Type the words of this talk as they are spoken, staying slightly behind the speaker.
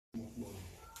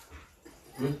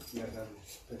Yeah, that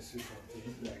is specific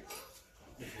like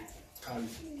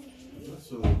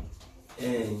so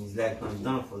it's like I'm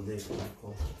down for this.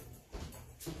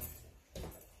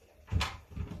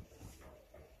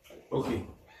 Okay.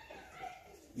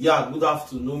 Yeah, good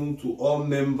afternoon to all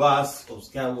members of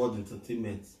Skyward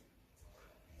Entertainment.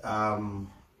 By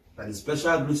the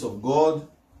special grace of God,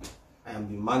 I am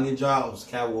the manager of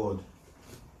Skyward.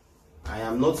 I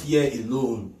am not here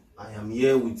alone. I am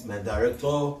here with my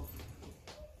director,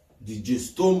 DJ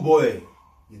Stoneboy,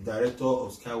 the director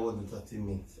of Skyward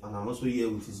Entertainment. And I'm also here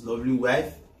with his lovely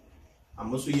wife.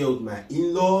 I'm also here with my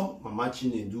in-law, Mama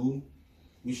Chinedu,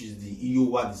 which is the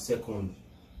Iyowa the second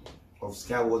of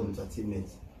Skyward Entertainment.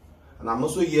 And I'm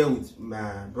also here with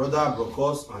my brother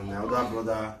Brocus and my other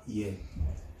brother here.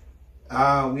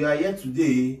 We are here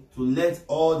today to let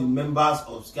all the members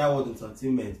of Skyward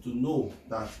Entertainment to know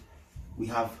that we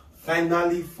have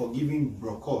finally forgiven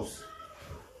Brocus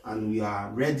and we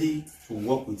are ready to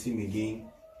work with him again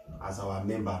as our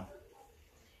member.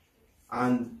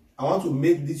 And I want to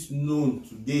make this known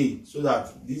today so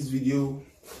that this video,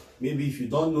 maybe if you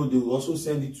don't know, they will also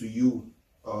send it to you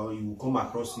or you will come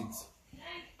across it.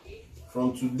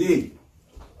 From today,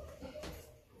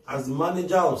 as the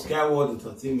manager of Skyward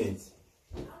Entertainment,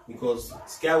 because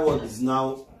Skyward is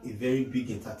now a very big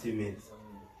entertainment.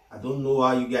 I don't know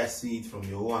how you guys see it from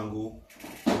your own angle.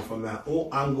 But from my own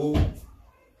angle,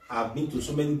 I've been to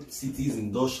so many cities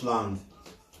in Deutschland.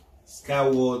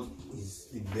 Skyward is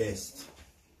the best.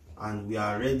 And we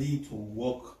are ready to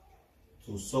work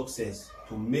to success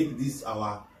to make this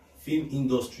our film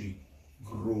industry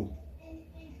grow.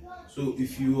 So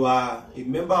if you are a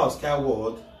member of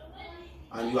Skyward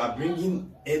and you are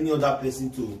bringing any other person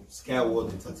to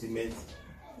Skyward Entertainment,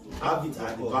 have it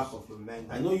at the back of your mind.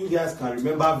 I know you guys can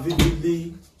remember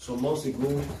vividly some months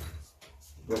ago,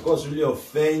 because really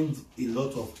offend a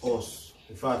lot of us.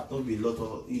 In fact, not be a lot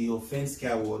of, he offends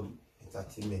Skyward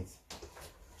Entertainment.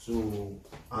 So,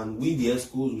 and we the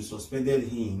schools, we suspended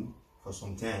him for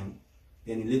some time.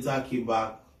 Then he later came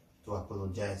back to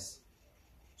apologize.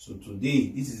 So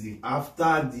today, this is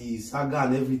after the saga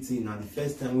and everything, and the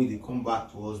first time when they come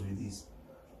back to us with this,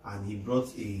 and he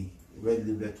brought a red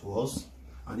label to us.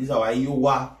 And this is our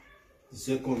Iyowa, the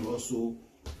second also.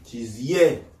 She's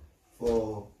here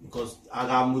for, because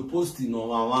I'm posting on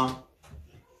our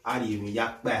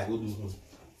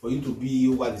for you to be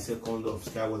Iyowa the second of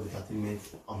Skyward Entertainment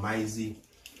on my easy.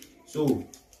 So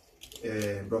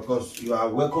because you are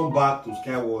welcome back to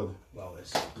Skyward.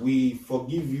 We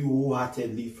forgive you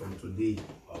wholeheartedly from today.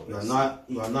 You are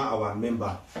not our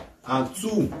member. And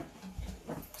two,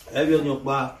 everyone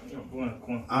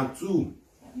and two,